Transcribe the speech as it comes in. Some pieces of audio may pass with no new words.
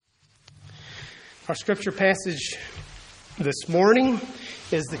Our scripture passage this morning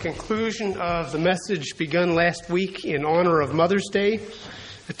is the conclusion of the message begun last week in honor of Mother's Day.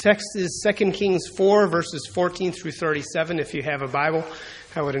 The text is 2 Kings 4, verses 14 through 37. If you have a Bible,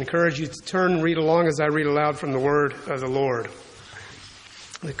 I would encourage you to turn and read along as I read aloud from the word of the Lord.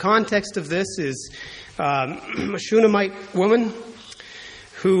 The context of this is a Shunammite woman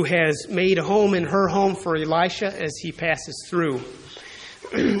who has made a home in her home for Elisha as he passes through.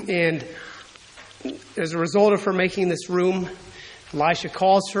 And as a result of her making this room, Elisha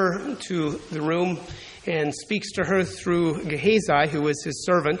calls her to the room and speaks to her through Gehazi, who is his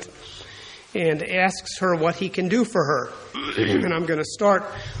servant, and asks her what he can do for her. And I'm going to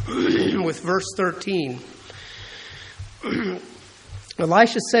start with verse 13.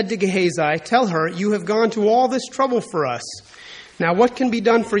 Elisha said to Gehazi, "Tell her, you have gone to all this trouble for us. Now what can be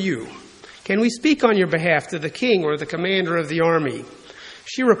done for you? Can we speak on your behalf to the king or the commander of the army?"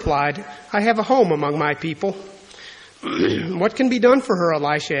 She replied, "I have a home among my people." "What can be done for her?"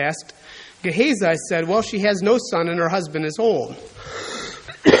 Elisha asked. Gehazi said, "Well, she has no son and her husband is old."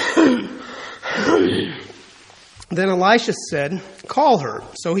 Then Elisha said, "Call her."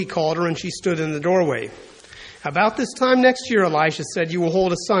 So he called her, and she stood in the doorway. "About this time next year," Elisha said, "you will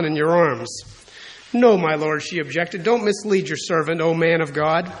hold a son in your arms." "No, my lord," she objected. "Don't mislead your servant, O man of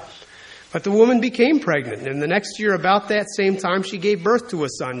God." But the woman became pregnant, and the next year about that same time she gave birth to a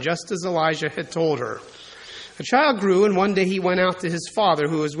son, just as Elijah had told her. The child grew, and one day he went out to his father,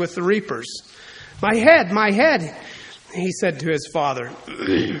 who was with the reapers. My head, he said to his father.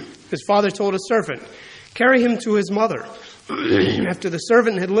 His father told a servant, "Carry him to his mother." After the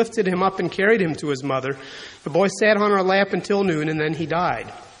servant had lifted him up and carried him to his mother, the boy sat on her lap until noon, and then he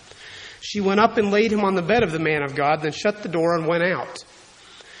died. She went up and laid him on the bed of the man of God, then shut the door and went out.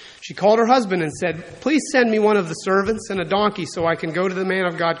 She called her husband and said, "Please send me one of the servants and a donkey so I can go to the man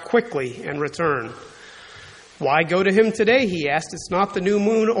of God quickly and return." "Why go to him today?" he asked. "It's not the new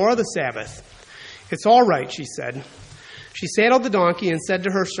moon or the Sabbath." "It's all right," she said. She saddled the donkey and said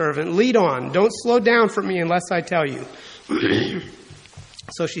to her servant, "Lead on. Don't slow down for me unless I tell you."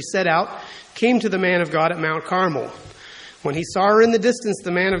 So she set out, came to the man of God at Mount Carmel. When he saw her in the distance,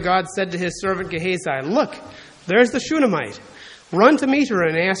 the man of God said to his servant Gehazi, "Look, there's the Shunammite. Run to meet her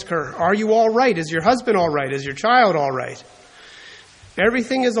and ask her, 'Are you all right? Is your husband all right? Is your child all right?'"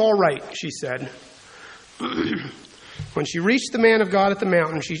 "Everything is all right," she said. When she reached the man of God at the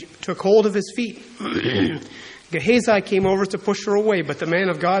mountain, she took hold of his feet. Gehazi came over to push her away, but the man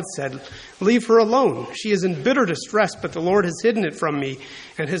of God said, "Leave her alone. She is in bitter distress, but the Lord has hidden it from me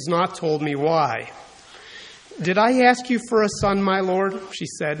and has not told me why." "Did I ask you for a son, my lord?" she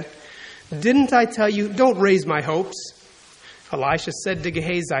said. "Didn't I tell you, don't raise my hopes?" Elisha said to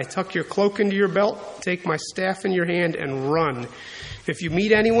Gehazi, "Tuck your cloak into your belt, take my staff in your hand, and run. If you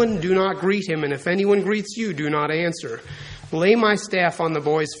meet anyone, do not greet him, and if anyone greets you, do not answer. Lay my staff on the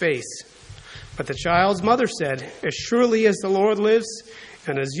boy's face." But the child's mother said, "As surely as the Lord lives,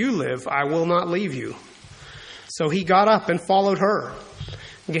 and as you live, I will not leave you." So he got up and followed her.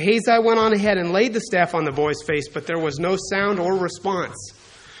 Gehazi went on ahead and laid the staff on the boy's face, but there was no sound or response.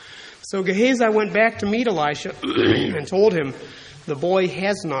 So Gehazi went back to meet Elisha and told him, "The boy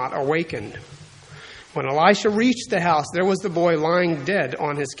has not awakened." When Elisha reached the house, there was the boy lying dead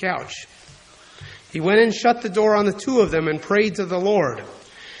on his couch. He went and shut the door on the two of them and prayed to the Lord.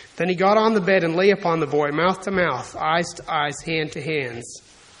 Then he got on the bed and lay upon the boy, mouth to mouth, eyes to eyes, hand to hands.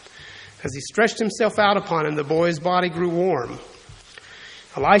 As he stretched himself out upon him, the boy's body grew warm.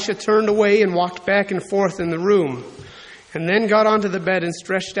 Elisha turned away and walked back and forth in the room, and then got onto the bed and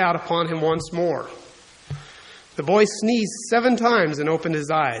stretched out upon him once more. The boy sneezed 7 times and opened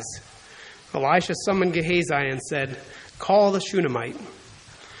his eyes. Elisha summoned Gehazi and said, "Call the Shunammite."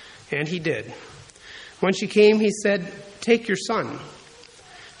 And he did. When she came, he said, "Take your son."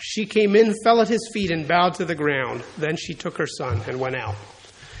 She came in, fell at his feet, and bowed to the ground. Then she took her son and went out.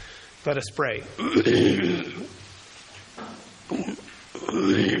 Let us pray.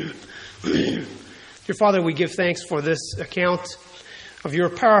 Dear Father, we give thanks for this account of your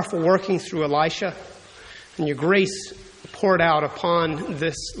powerful working through Elisha and your grace poured out upon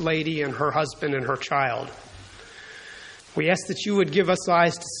this lady and her husband and her child. We ask that you would give us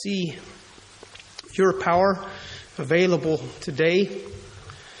eyes to see your power available today,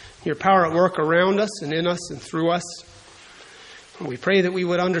 your power at work around us and in us and through us. And we pray that we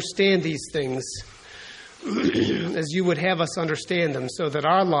would understand these things as you would have us understand them, so that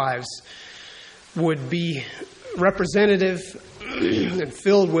our lives would be representative and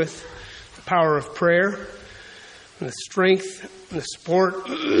filled with the power of prayer and the strength and the support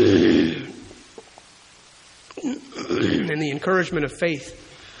and the encouragement of faith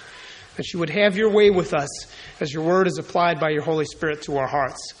that you would have your way with us as your word is applied by your Holy Spirit to our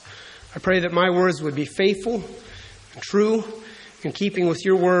hearts. I pray that my words would be faithful and true, in keeping with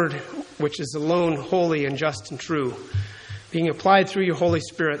your word, which is alone holy and just and true, being applied through your Holy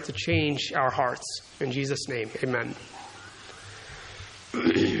Spirit to change our hearts. In Jesus' name, amen.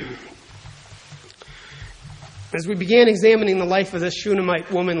 As we began examining the life of this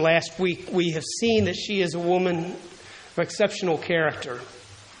Shunammite woman last week, we have seen that she is a woman of exceptional character.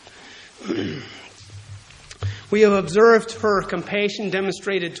 We have observed her compassion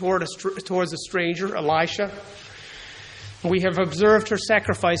demonstrated towards a stranger, Elisha. We have observed her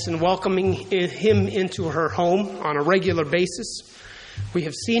sacrifice in welcoming him into her home on a regular basis. We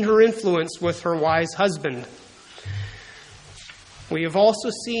have seen her influence with her wise husband. We have also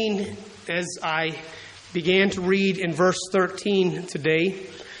seen, as I began to read in verse 13 today,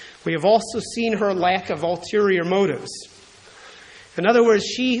 we have also seen her lack of ulterior motives. In other words,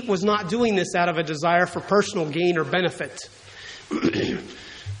 she was not doing this out of a desire for personal gain or benefit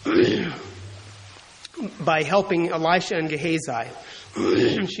by helping Elisha and Gehazi.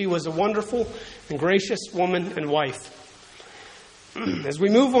 She was a wonderful and gracious woman and wife. As we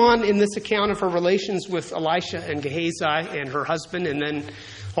move on in this account of her relations with Elisha and Gehazi and her husband and then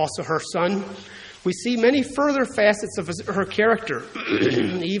also her son, we see many further facets of her character,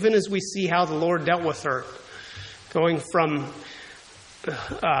 even as we see how the Lord dealt with her, going from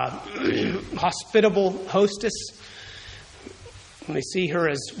hospitable hostess. We see her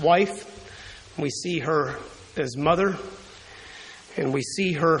as wife. We see her as mother. And we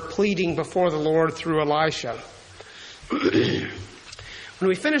see her pleading before the Lord through Elisha. When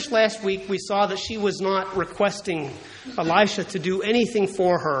we finished last week, we saw that she was not requesting Elisha to do anything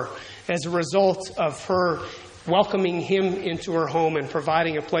for her as a result of her welcoming him into her home and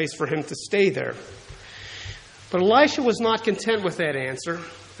providing a place for him to stay there. But Elisha was not content with that answer,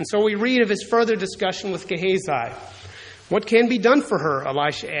 and so we read of his further discussion with Gehazi. What can be done for her?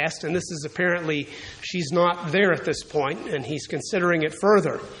 Elisha asked, and this is apparently, she's not there at this point, and he's considering it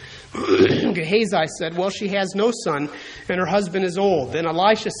further. Gehazi said, well, she has no son, and her husband is old. Then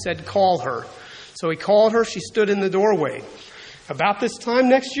Elisha said, call her. So he called her. She stood in the doorway. About this time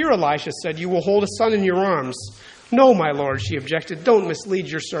next year, Elisha said, you will hold a son in your arms. No, my lord, she objected. Don't mislead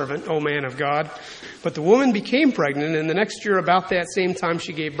your servant, O man of God. But the woman became pregnant, and the next year, about that same time,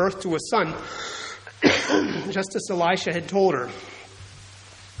 she gave birth to a son, just as Elisha had told her.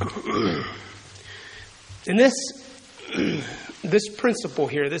 In this principle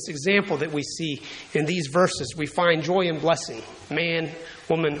here, this example that we see in these verses, we find joy and blessing, man,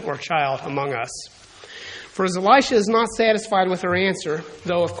 woman, or child among us. For as Elisha is not satisfied with her answer,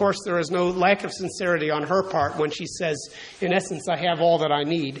 though of course there is no lack of sincerity on her part when she says, in essence, I have all that I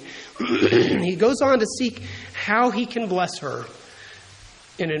need, he goes on to seek how he can bless her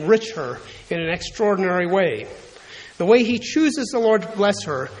and enrich her in an extraordinary way. The way he chooses the Lord to bless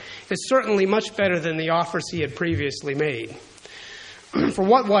her is certainly much better than the offers he had previously made. For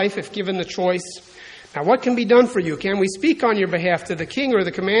what wife, if given the choice, now what can be done for you? Can we speak on your behalf to the king or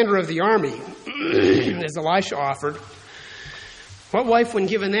the commander of the army? As Elisha offered. What wife, when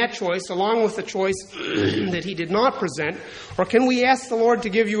given that choice, along with the choice that he did not present, or can we ask the Lord to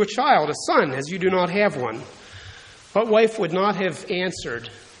give you a child, a son, as you do not have one? What wife would not have answered?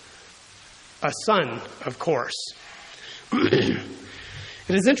 A son, of course. It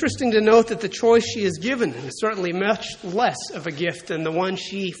is interesting to note that the choice she is given is certainly much less of a gift than the one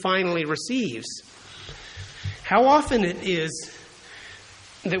she finally receives. How often it is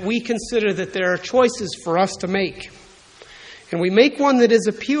that we consider that there are choices for us to make, and we make one that is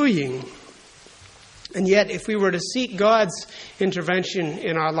appealing, and yet if we were to seek God's intervention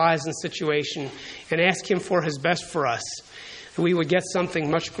in our lives and situation and ask Him for His best for us, we would get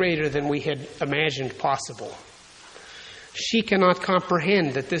something much greater than we had imagined possible. She cannot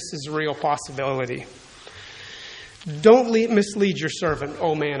comprehend that this is a real possibility. Don't mislead your servant,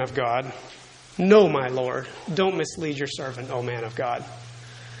 O man of God. No, my Lord, don't mislead your servant, O man of God.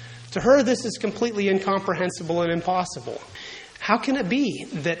 To her, this is completely incomprehensible and impossible. How can it be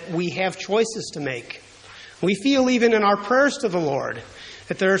that we have choices to make? We feel even in our prayers to the Lord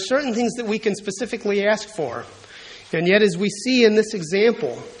that there are certain things that we can specifically ask for. And yet, as we see in this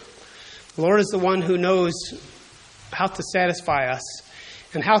example, the Lord is the one who knows how to satisfy us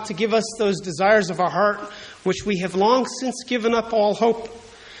and how to give us those desires of our heart which we have long since given up all hope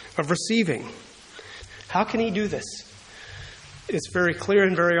of receiving. How can He do this? It's very clear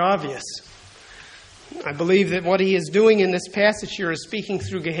and very obvious. I believe that what He is doing in this passage here is speaking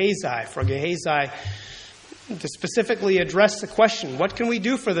through Gehazi, for Gehazi to specifically address the question, what can we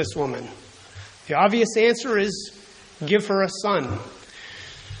do for this woman? The obvious answer is, give her a son.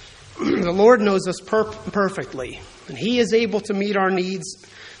 The Lord knows us perfectly, and He is able to meet our needs,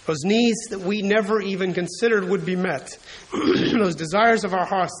 those needs that we never even considered would be met, those desires of our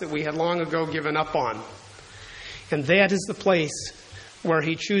hearts that we had long ago given up on. And that is the place where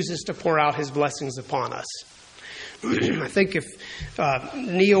He chooses to pour out His blessings upon us. I think if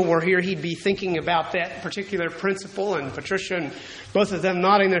Neil were here, he'd be thinking about that particular principle, and Patricia and both of them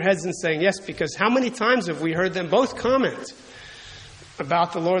nodding their heads and saying yes, because how many times have we heard them both comment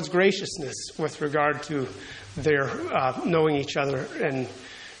about the Lord's graciousness with regard to their knowing each other and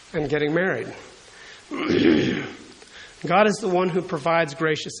getting married. God is the one who provides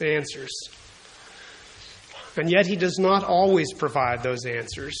gracious answers. And yet He does not always provide those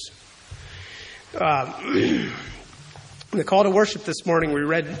answers. In the call to worship this morning, we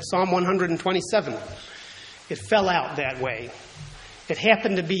read Psalm 127. It fell out that way. It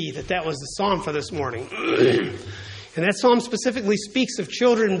happened to be that was the psalm for this morning. And that psalm specifically speaks of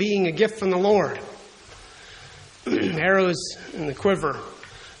children being a gift from the Lord. Arrows in the quiver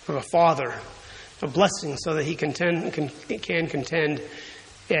of a father, a blessing so that he can contend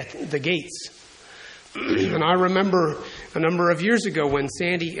at the gates. And I remember a number of years ago when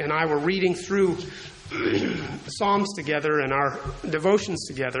Sandy and I were reading through the Psalms together and our devotions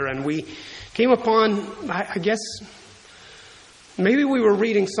together, and we came upon, I guess, maybe we were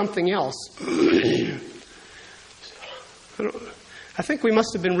reading something else. I think we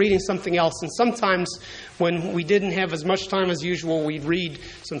must have been reading something else, and sometimes when we didn't have as much time as usual, we'd read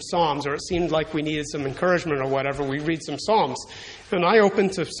some Psalms, or it seemed like we needed some encouragement or whatever, we'd read some Psalms. And I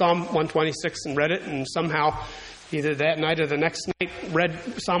opened to Psalm 126 and read it, and somehow, either that night or the next night, read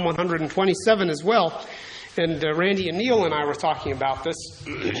Psalm 127 as well. And Randy and Neil and I were talking about this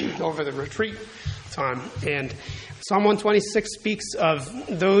over the retreat time. And Psalm 126 speaks of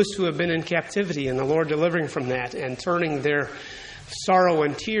those who have been in captivity and the Lord delivering from that and turning their sorrow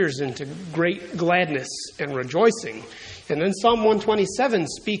and tears into great gladness and rejoicing. And then Psalm 127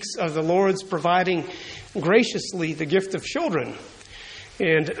 speaks of the Lord's providing graciously the gift of children.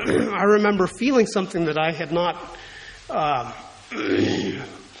 And I remember feeling something that I had not... I'm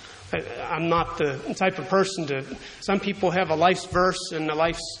not the type of person to... Some people have a life's verse and a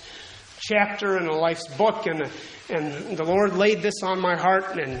life's chapter and a life's book, and the Lord laid this on my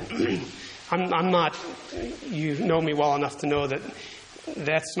heart, and I'm not... You know me well enough to know that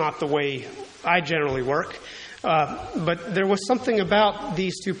that's not the way I generally work. But there was something about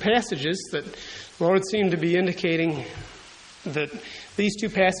these two passages that the Lord seemed to be indicating that these two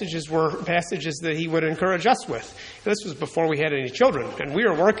passages were passages that He would encourage us with. This was before we had any children, and we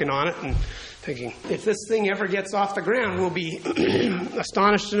were working on it and thinking, if this thing ever gets off the ground, we'll be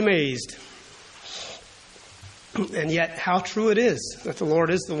astonished and amazed. And yet, how true it is that the Lord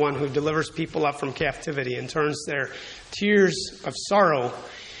is the one who delivers people up from captivity and turns their tears of sorrow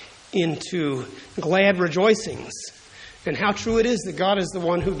into glad rejoicings. And how true it is that God is the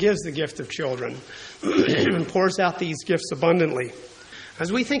one who gives the gift of children and pours out these gifts abundantly.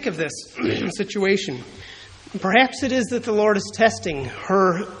 As we think of this situation, perhaps it is that the Lord is testing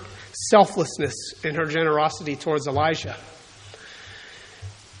her selflessness and her generosity towards Elijah.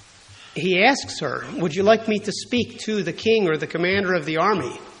 He asks her, would you like me to speak to the king or the commander of the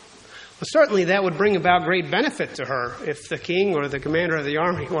army? Well, certainly that would bring about great benefit to her if the king or the commander of the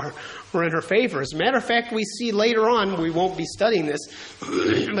army were in her favor. As a matter of fact, we see later on, we won't be studying this, but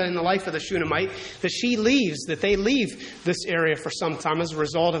in the life of the Shunammite, that they leave this area for some time as a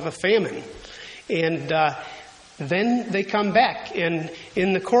result of a famine. And then they come back. And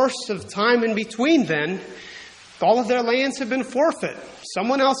in the course of time in between then, all of their lands have been forfeit.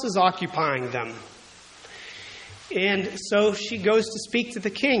 Someone else is occupying them. And so she goes to speak to the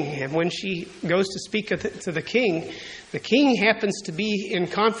king. And when she goes to speak to the king happens to be in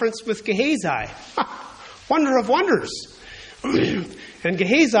conference with Gehazi. Wonder of wonders. And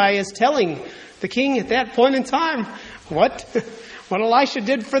Gehazi is telling the king at that point in time what Elisha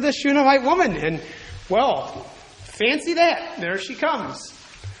did for this Shunammite woman. And, well, fancy that. There she comes.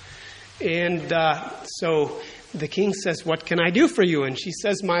 And so the king says, what can I do for you? And she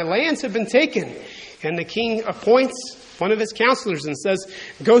says, my lands have been taken. And the king appoints one of his counselors and says,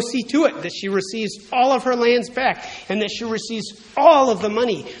 go see to it that she receives all of her lands back and that she receives all of the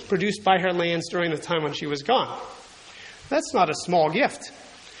money produced by her lands during the time when she was gone. That's not a small gift.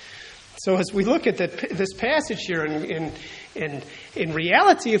 So as we look at this passage here, and in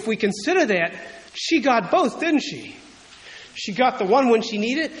reality, if we consider that, she got both, didn't she? She got the one when she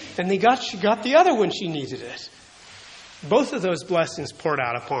needed it, and she got the other when she needed it. Both of those blessings poured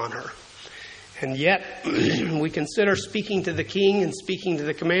out upon her. And yet, we consider speaking to the king and speaking to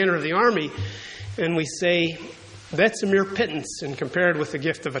the commander of the army, and we say, That's a mere pittance in compared with the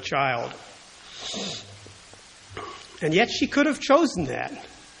gift of a child. And yet she could have chosen that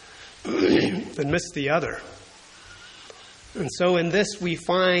and missed the other. And so in this we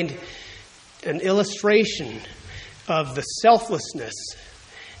find an illustration of the selflessness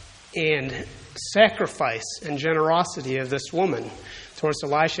and sacrifice and generosity of this woman towards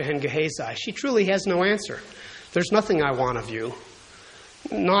Elisha and Gehazi. She truly has no answer. There's nothing I want of you.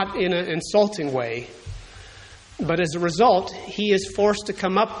 Not in an insulting way. But as a result, he is forced to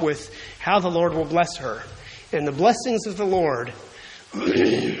come up with how the Lord will bless her. And the blessings of the Lord,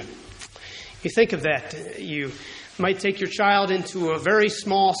 you think of that. You might take your child into a very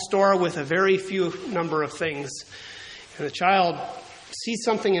small store with a very few number of things. And the child sees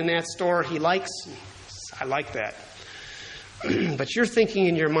something in that store he likes. I like that. But you're thinking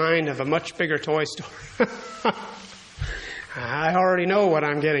in your mind of a much bigger toy store. I already know what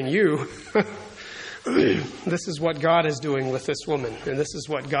I'm getting you. This is what God is doing with this woman, and this is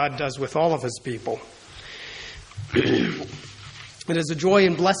what God does with all of his people. It is a joy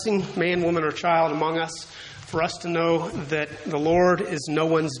and blessing, man, woman, or child among us, for us to know that the Lord is no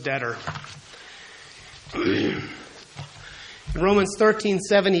one's debtor. In Romans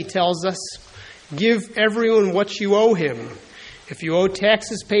 13:7, he tells us, "Give everyone what you owe him. If you owe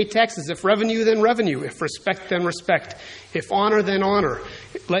taxes, pay taxes. If revenue, then revenue. If respect, then respect. If honor, then honor.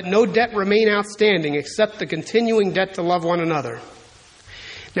 Let no debt remain outstanding except the continuing debt to love one another."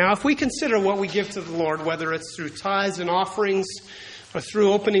 Now, if we consider what we give to the Lord, whether it's through tithes and offerings, or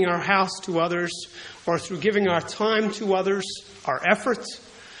through opening our house to others, or through giving our time to others, our efforts,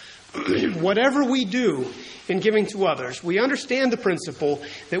 whatever we do in giving to others, we understand the principle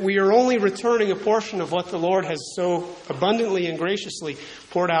that we are only returning a portion of what the Lord has so abundantly and graciously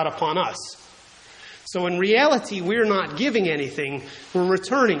poured out upon us. So in reality, we're not giving anything, we're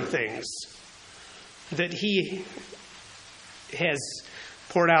returning things that he has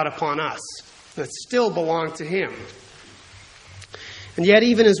poured out upon us that still belong to him. And yet,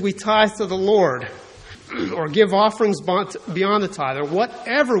 even as we tithe to the Lord, or give offerings beyond the tithe, or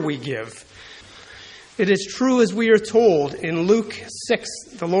whatever we give, it is true as we are told in Luke 6,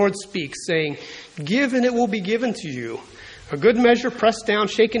 the Lord speaks, saying, "Give and it will be given to you. A good measure pressed down,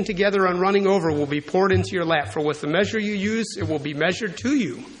 shaken together, and running over will be poured into your lap. For with the measure you use, it will be measured to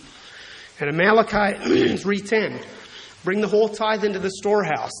you." And in Malachi 3:10, "Bring the whole tithe into the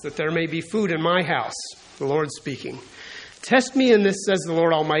storehouse, that there may be food in my house," the Lord speaking. "Test me in this, says the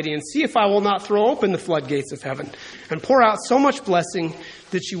Lord Almighty, and see if I will not throw open the floodgates of heaven and pour out so much blessing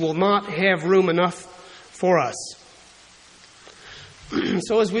that you will not have room enough for us."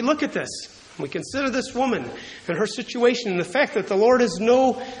 So as we look at this, we consider this woman and her situation and the fact that the Lord is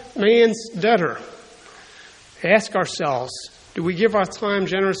no man's debtor, ask ourselves, do we give our time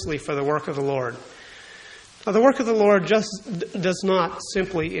generously for the work of the Lord? Now, the work of the Lord just does not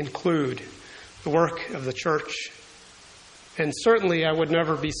simply include the work of the church. And certainly I would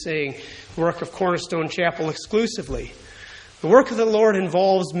never be saying the work of Cornerstone Chapel exclusively. The work of the Lord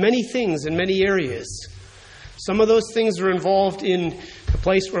involves many things in many areas. Some of those things are involved in the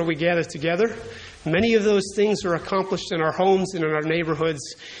place where we gather together. Many of those things are accomplished in our homes and in our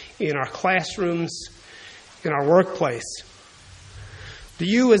neighborhoods, in our classrooms, in our workplace. Do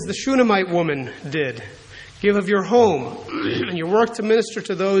you, as the Shunammite woman did, give of your home and your work to minister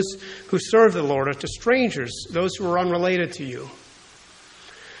to those who serve the Lord, or to strangers, those who are unrelated to you?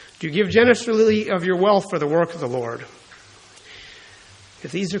 Do you give generously of your wealth for the work of the Lord?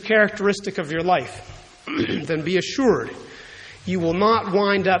 If these are characteristic of your life, then be assured you will not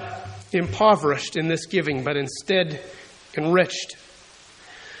wind up impoverished in this giving, but instead enriched.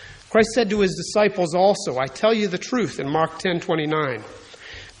 Christ said to his disciples also, "I tell you the truth," in Mark 10:29.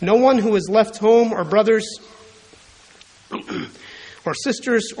 "No one who has left home or brothers or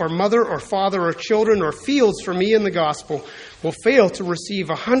sisters or mother or father or children or fields for me in the gospel will fail to receive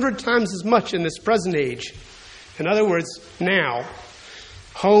 100 times as much in this present age." In other words, now,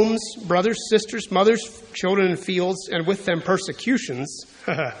 homes, brothers, sisters, mothers, children, and fields, and with them persecutions,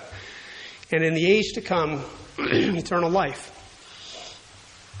 and in the age to come, eternal life.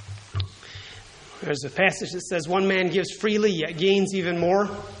 There's a passage that says, "One man gives freely, yet gains even more.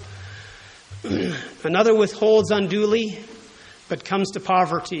 Another withholds unduly, but comes to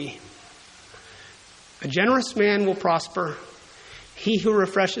poverty. A generous man will prosper. He who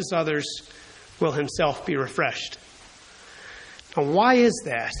refreshes others will himself be refreshed." Now, why is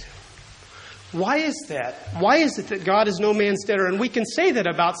that? Why is that? Why is it that God is no man's debtor? And we can say that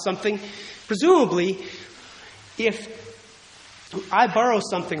about something, presumably, if I borrow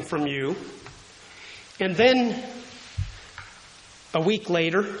something from you, and then a week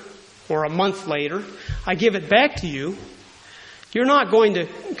later, or a month later, I give it back to you, you're not going to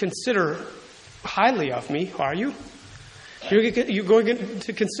consider highly of me, are you? You're going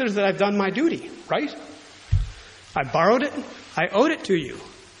to consider that I've done my duty, right? I borrowed it. I owed it to you.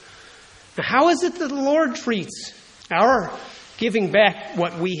 Now, how is it that the Lord treats our giving back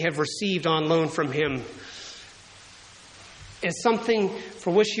what we have received on loan from Him as something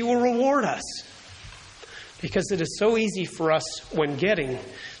for which He will reward us? Because it is so easy for us when getting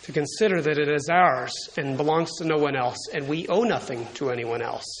to consider that it is ours and belongs to no one else, and we owe nothing to anyone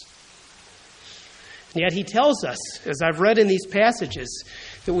else. And yet He tells us, as I've read in these passages,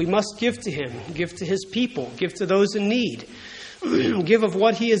 that we must give to Him, give to His people, give to those in need, give of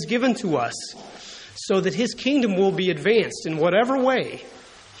what He has given to us, so that His kingdom will be advanced in whatever way.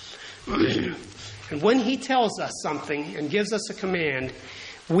 And when He tells us something and gives us a command,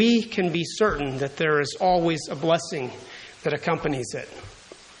 we can be certain that there is always a blessing that accompanies it.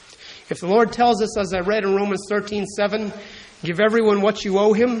 If the Lord tells us, as I read in Romans 13:7, give everyone what you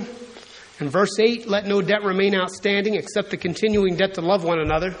owe him, in verse 8, let no debt remain outstanding except the continuing debt to love one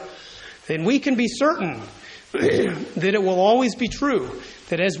another, then we can be certain that it will always be true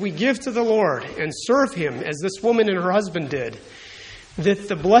that as we give to the Lord and serve Him, as this woman and her husband did, that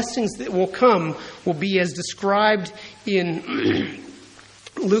the blessings that will come will be as described in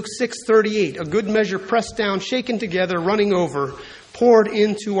Luke 6:38, a good measure pressed down, shaken together, running over, poured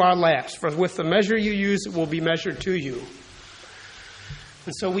into our laps. For with the measure you use, it will be measured to you.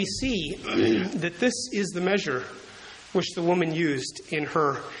 And so we see that this is the measure which the woman used in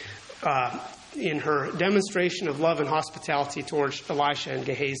her demonstration of love and hospitality towards Elisha and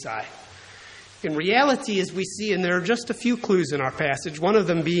Gehazi. In reality, as we see, and there are just a few clues in our passage, one of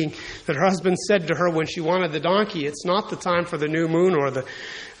them being that her husband said to her when she wanted the donkey, it's not the time for the new moon or the,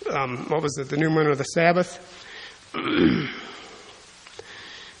 the new moon or the Sabbath.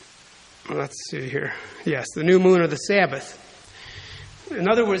 Let's see here. Yes, the new moon or the Sabbath. In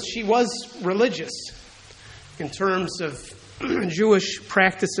other words, she was religious in terms of Jewish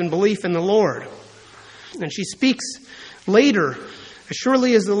practice and belief in the Lord. And she speaks later, as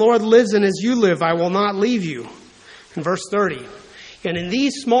surely as the Lord lives and as you live, I will not leave you. In verse 30. And in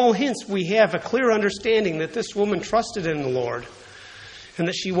these small hints, we have a clear understanding that this woman trusted in the Lord and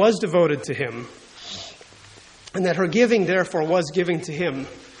that she was devoted to Him. And that her giving, therefore, was giving to Him.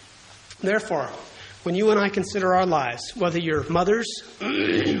 Therefore, when you and I consider our lives, whether you're mothers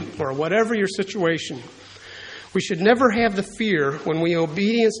or whatever your situation, we should never have the fear when we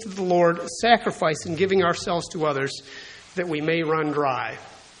obedience to the Lord, sacrifice in giving ourselves to others, that we may run dry.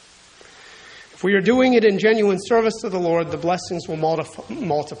 If we are doing it in genuine service to the Lord, the blessings will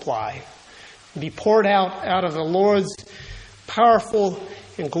multiply, be poured out of the Lord's powerful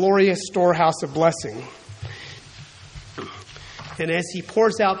and glorious storehouse of blessing. And as He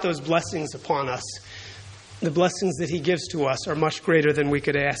pours out those blessings upon us, the blessings that He gives to us are much greater than we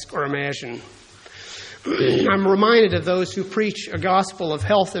could ask or imagine. I'm reminded of those who preach a gospel of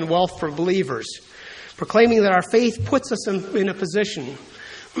health and wealth for believers, proclaiming that our faith puts us in a position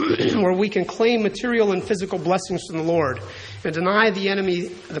where we can claim material and physical blessings from the Lord and deny the enemy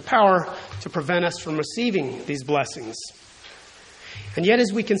the power to prevent us from receiving these blessings. And yet,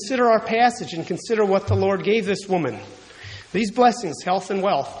 as we consider our passage and consider what the Lord gave this woman, these blessings, health and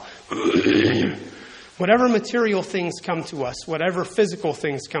wealth, whatever material things come to us, whatever physical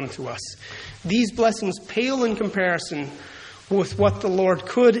things come to us, these blessings pale in comparison with what the Lord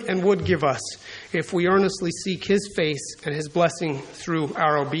could and would give us if we earnestly seek His face and His blessing through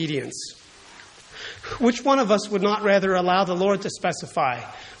our obedience. Which one of us would not rather allow the Lord to specify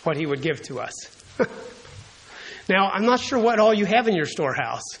what He would give to us? Now, I'm not sure what all you have in your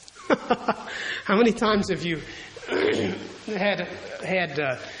storehouse. How many times have you had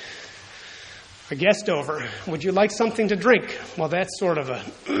a guest over? Would you like something to drink? Well, that's sort of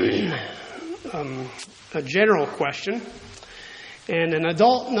a general question. And an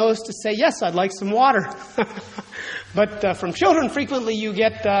adult knows to say, yes, I'd like some water. But from children, frequently you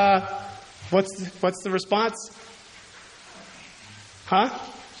get, what's the response? Huh?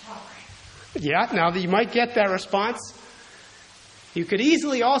 Yeah, now you might get that response. You could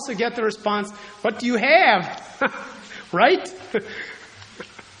easily also get the response, what do you have? Right?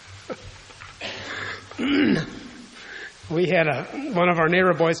 We had one of our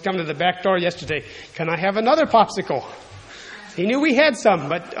neighbor boys come to the back door yesterday. Can I have another popsicle? He knew we had some,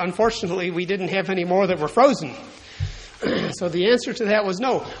 but unfortunately we didn't have any more that were frozen. So the answer to that was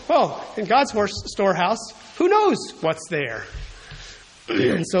no. Well, in God's storehouse, who knows what's there?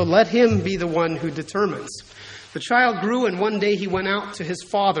 And so let Him be the one who determines. The child grew, and one day he went out to his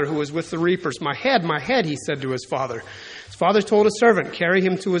father who was with the reapers. My head, he said to his father. His father told a servant, "Carry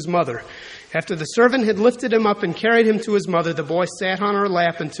him to his mother." After the servant had lifted him up and carried him to his mother, the boy sat on her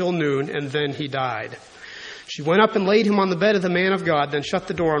lap until noon, and then he died. She went up and laid him on the bed of the man of God, then shut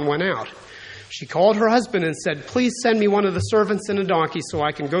the door and went out. She called her husband and said, "Please send me one of the servants and a donkey so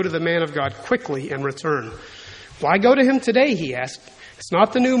I can go to the man of God quickly and return." "Why go to him today?" he asked. "It's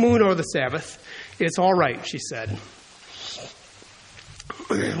not the new moon or the Sabbath." "It's all right," she said.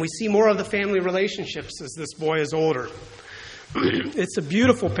 We see more of the family relationships as this boy is older. It's a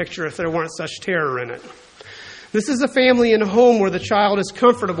beautiful picture if there weren't such terror in it. This is a family in a home where the child is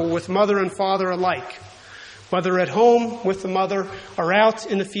comfortable with mother and father alike, whether at home with the mother or out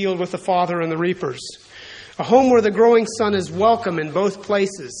in the field with the father and the reapers. A home where the growing son is welcome in both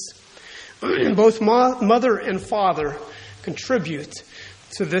places. Both mother and father contribute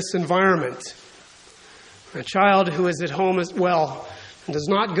to this environment. A child who is at home as well and does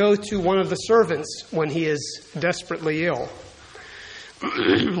not go to one of the servants when he is desperately ill.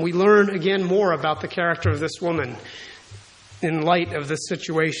 We learn again more about the character of this woman in light of this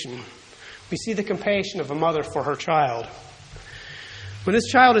situation. We see the compassion of a mother for her child. When this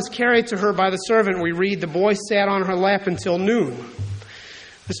child is carried to her by the servant, we read, "The boy sat on her lap until noon."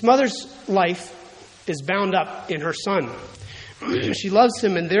 This mother's life is bound up in her son. She loves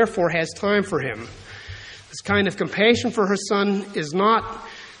him and therefore has time for him. This kind of compassion for her son is not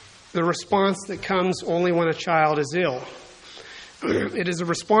the response that comes only when a child is ill. It is a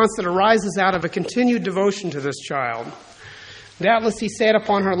response that arises out of a continued devotion to this child. Doubtless he sat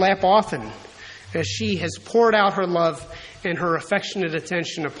upon her lap often, as she has poured out her love and her affectionate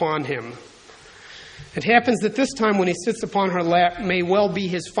attention upon him. It happens that this time when he sits upon her lap may well be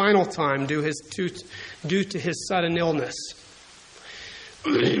his final time due to his sudden illness.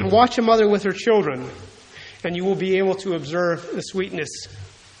 Watch a mother with her children, and you will be able to observe the sweetness,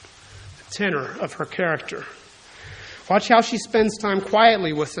 the tenor of her character. Watch how she spends time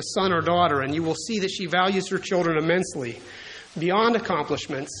quietly with the son or daughter, and you will see that she values her children immensely. Beyond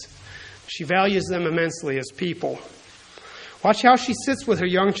accomplishments, she values them immensely as people. Watch how she sits with her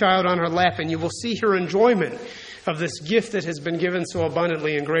young child on her lap, and you will see her enjoyment of this gift that has been given so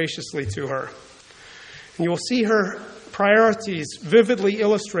abundantly and graciously to her. And you will see her priorities vividly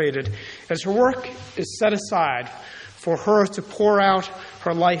illustrated as her work is set aside for her to pour out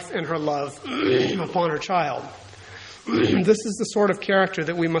her life and her love upon her child. This is the sort of character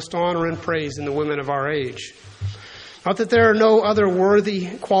that we must honor and praise in the women of our age. Not that there are no other worthy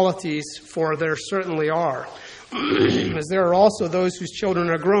qualities, for there certainly are, as there are also those whose children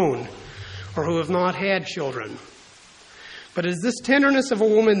are grown or who have not had children. But it is this tenderness of a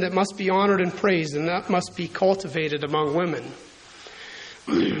woman that must be honored and praised, and that must be cultivated among women.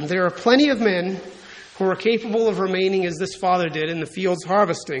 There are plenty of men who are capable of remaining as this father did in the fields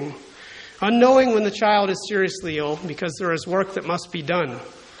harvesting, unknowing when the child is seriously ill, because there is work that must be done.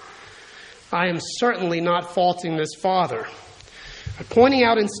 I am certainly not faulting this father, but pointing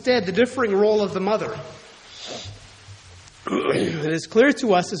out instead the differing role of the mother. It is clear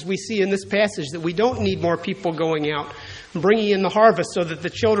to us, as we see in this passage, that we don't need more people going out and bringing in the harvest so that the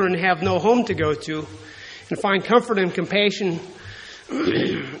children have no home to go to and find comfort and compassion.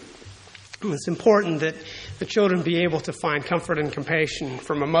 It's important that the children be able to find comfort and compassion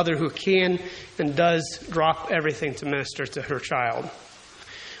from a mother who can and does drop everything to minister to her child.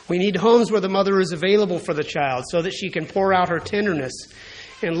 We need homes where the mother is available for the child so that she can pour out her tenderness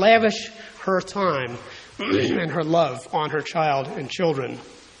and lavish her time and her love on her child and children.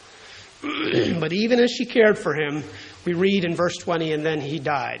 But even as she cared for him, we read in verse 20, "And then he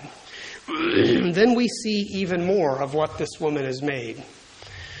died." And then we see even more of what this woman has made.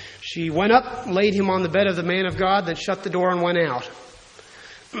 She went up, laid him on the bed of the man of God, then shut the door and went out.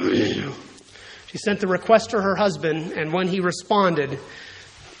 She sent the request to her husband, and when he responded,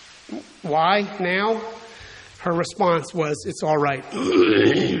 "Why now?" her response was, "It's all right."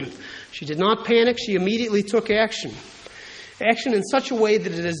 She did not panic. She immediately took action. Action in such a way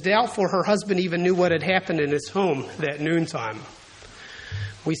that it is doubtful her husband even knew what had happened in his home that noontime.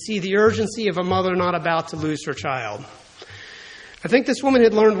 We see the urgency of a mother not about to lose her child. I think this woman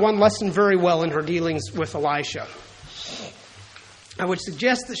had learned one lesson very well in her dealings with Elisha. I would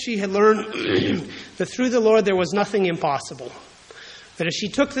suggest that she had learned that through the Lord there was nothing impossible. That as she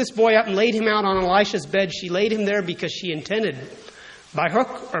took this boy up and laid him out on Elisha's bed, she laid him there because she intended, by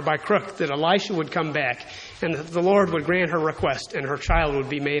hook or by crook, that Elisha would come back and that the Lord would grant her request and her child would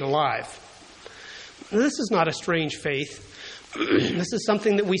be made alive. This is not a strange faith. This is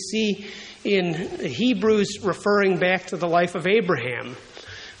something that we see in Hebrews referring back to the life of Abraham,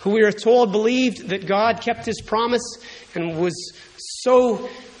 who we are told believed that God kept his promise and was so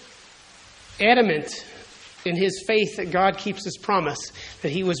adamant in his faith that God keeps his promise,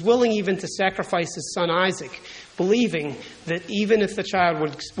 that he was willing even to sacrifice his son Isaac, believing that even if the child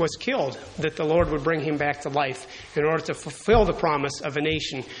was killed, that the Lord would bring him back to life in order to fulfill the promise of a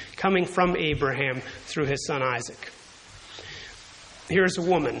nation coming from Abraham through his son Isaac. Here's a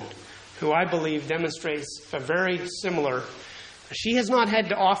woman who I believe demonstrates a very similar, she has not had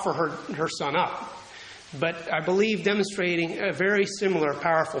to offer her son up, but I believe demonstrating a very similar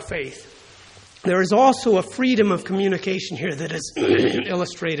powerful faith. There is also a freedom of communication here that is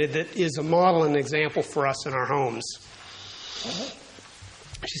illustrated, that is a model and example for us in our homes.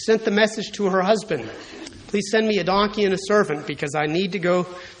 She sent the message to her husband, "Please send me a donkey and a servant, because I need to go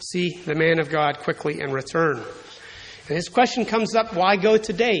see the man of God quickly and return." And his question comes up, why go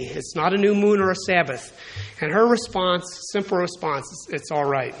today? It's not a new moon or a Sabbath. And her response, simple response, it's all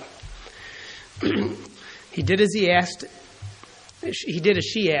right. He did as he asked. He did as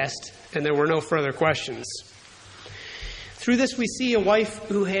she asked, and there were no further questions. Through this, we see a wife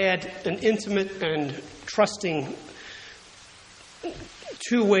who had an intimate and trusting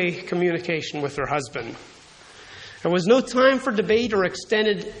two-way communication with her husband. There was no time for debate or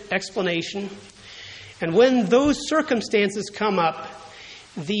extended explanation. And when those circumstances come up,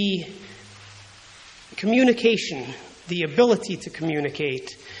 the communication, the ability to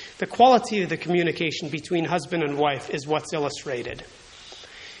communicate, the quality of the communication between husband and wife is what's illustrated.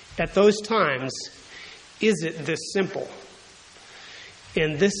 At those times, is it this simple?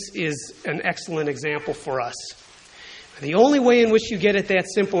 And this is an excellent example for us. The only way in which you get it that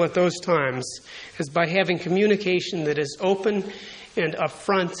simple at those times is by having communication that is open and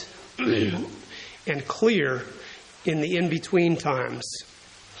upfront and clear in the in-between times.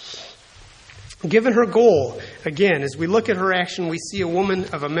 Given her goal, again, as we look at her action, we see a woman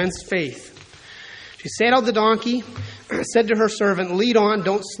of immense faith. She saddled the donkey, said to her servant, "Lead on,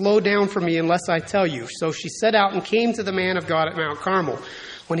 don't slow down for me unless I tell you." So she set out and came to the man of God at Mount Carmel.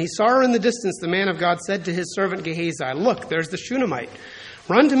 When he saw her in the distance, the man of God said to his servant Gehazi, "Look, there's the Shunammite.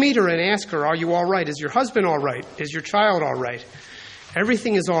 Run to meet her and ask her, 'Are you all right? Is your husband all right? Is your child all right?'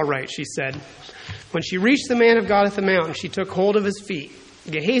 'Everything is all right,' she said. When she reached the man of God at the mountain, she took hold of his feet.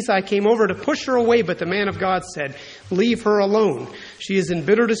 Gehazi came over to push her away, but the man of God said, 'Leave her alone. She is in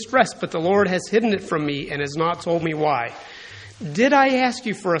bitter distress, but the Lord has hidden it from me and has not told me why.' 'Did I ask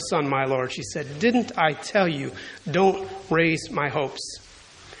you for a son, my lord?' she said. 'Didn't I tell you, don't raise my hopes?'"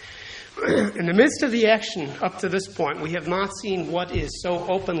 In the midst of the action up to this point, we have not seen what is so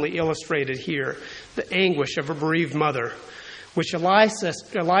openly illustrated here, the anguish of a bereaved mother, which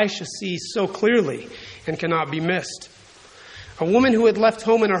Elisha sees so clearly and cannot be missed. A woman who had left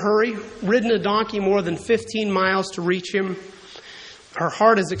home in a hurry, ridden a donkey more than 15 miles to reach him, her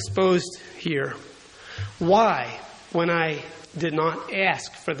heart is exposed here. Why, when I did not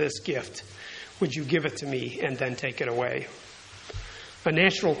ask for this gift, would you give it to me and then take it away? A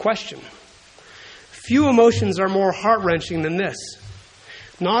natural question. Few emotions are more heart-wrenching than this.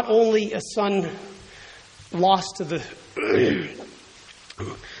 Not only a son lost to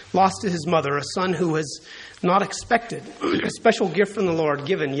his mother, a son who was not expected, a special gift from the Lord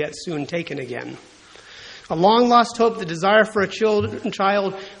given yet soon taken again. A long-lost hope, the desire for a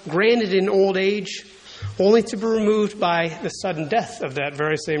child granted in old age, only to be removed by the sudden death of that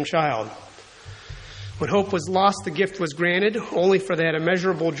very same child. When hope was lost, the gift was granted, only for that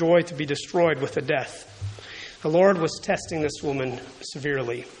immeasurable joy to be destroyed with the death. The Lord was testing this woman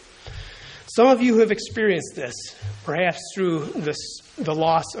severely. Some of you have experienced this, perhaps through the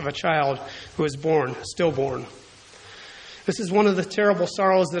loss of a child who is stillborn. This is one of the terrible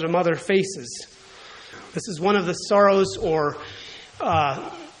sorrows that a mother faces. This is one of the sorrows or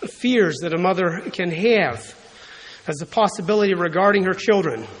fears that a mother can have as a possibility regarding her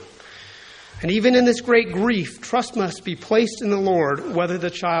children. And even in this great grief, trust must be placed in the Lord, whether the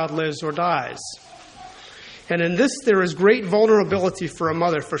child lives or dies. And in this, there is great vulnerability for a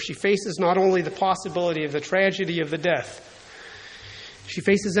mother, for she faces not only the possibility of the tragedy of the death, she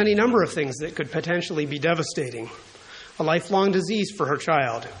faces any number of things that could potentially be devastating. A lifelong disease for her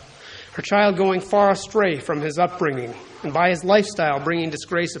child going far astray from his upbringing, and by his lifestyle bringing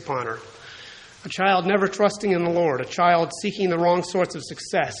disgrace upon her. A child never trusting in the Lord, a child seeking the wrong sorts of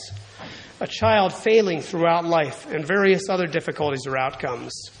success, a child failing throughout life, and various other difficulties or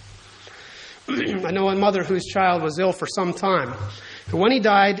outcomes. I know a mother whose child was ill for some time, who when he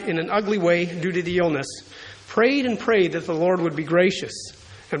died in an ugly way due to the illness, prayed and prayed that the Lord would be gracious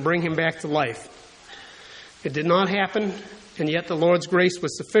and bring him back to life. It did not happen, and yet the Lord's grace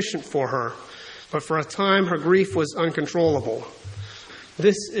was sufficient for her, but for a time her grief was uncontrollable.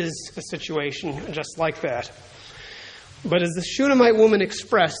 This is a situation just like that. But as the Shunammite woman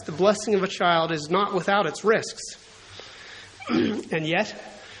expressed, the blessing of a child is not without its risks. And yet,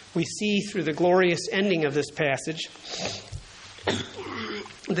 we see through the glorious ending of this passage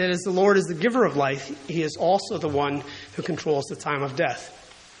that as the Lord is the giver of life, he is also the one who controls the time of death.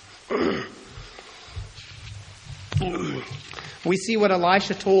 We see what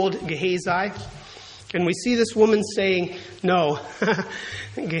Elisha told Gehazi, and we see this woman saying, no,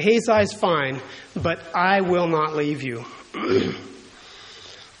 Gehazi is fine, but I will not leave you.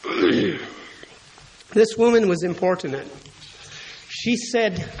 This woman was importunate. She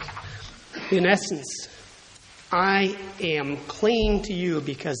said, in essence, I am clinging to you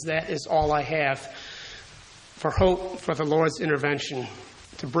because that is all I have for hope for the Lord's intervention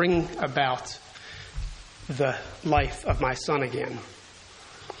to bring about the life of my son again.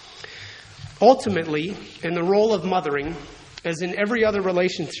 Ultimately, in the role of mothering, as in every other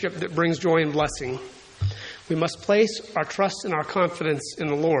relationship that brings joy and blessing, we must place our trust and our confidence in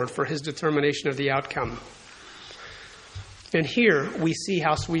the Lord for his determination of the outcome. And here we see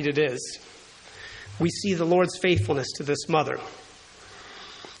how sweet it is. We see the Lord's faithfulness to this mother.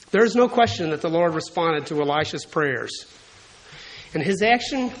 There is no question that the Lord responded to Elisha's prayers. And his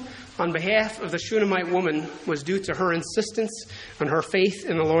action on behalf of the Shunammite woman was due to her insistence on her faith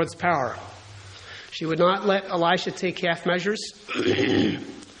in the Lord's power. She would not let Elisha take half measures.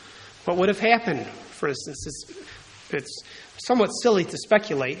 What would have happened, for instance, it's somewhat silly to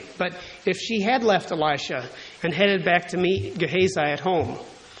speculate, but if she had left Elisha and headed back to meet Gehazi at home,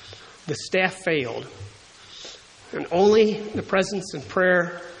 the staff failed. And only the presence and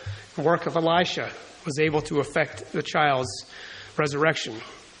prayer and work of Elisha was able to effect the child's resurrection.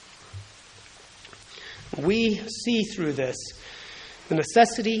 We see through this the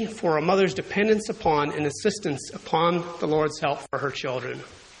necessity for a mother's dependence upon and insistence upon the Lord's help for her children.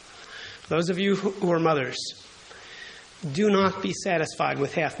 Those of you who are mothers, do not be satisfied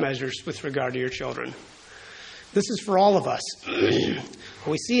with half measures with regard to your children. This is for all of us.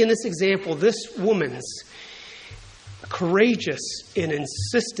 We see in this example this woman's courageous and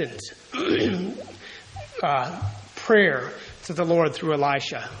insistent prayer to the Lord through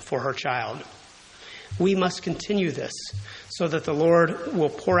Elisha for her child. We must continue this so that the Lord will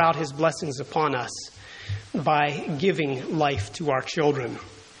pour out his blessings upon us by giving life to our children.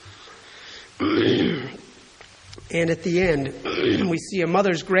 And at the end, we see a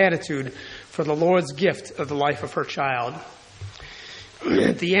mother's gratitude for the Lord's gift of the life of her child.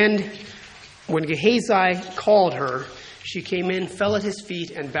 At the end, when Gehazi called her, she came in, fell at his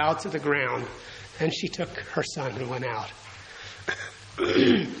feet, and bowed to the ground. Then she took her son and went out.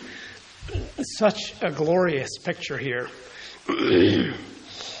 Such a glorious picture here. In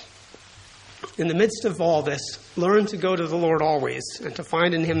the midst of all this, learn to go to the Lord always and to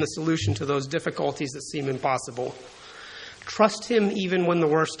find in him the solution to those difficulties that seem impossible. Trust him even when the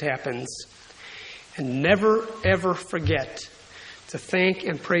worst happens. And never, ever forget to thank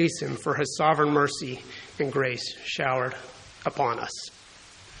and praise him for his sovereign mercy and grace showered upon us.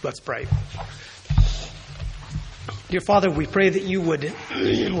 Let's pray. Dear Father, we pray that you would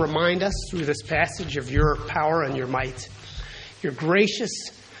remind us through this passage of your power and your might, your gracious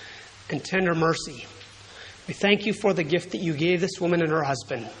and tender mercy. We thank you for the gift that you gave this woman and her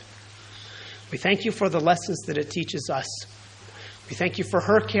husband. We thank you for the lessons that it teaches us. We thank you for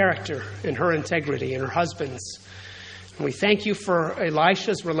her character and her integrity and her husband's. And we thank you for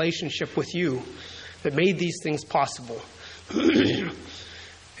Elisha's relationship with you that made these things possible.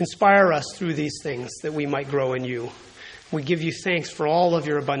 Inspire us through these things that we might grow in you. We give you thanks for all of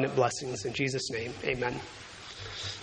your abundant blessings. In Jesus' name, amen.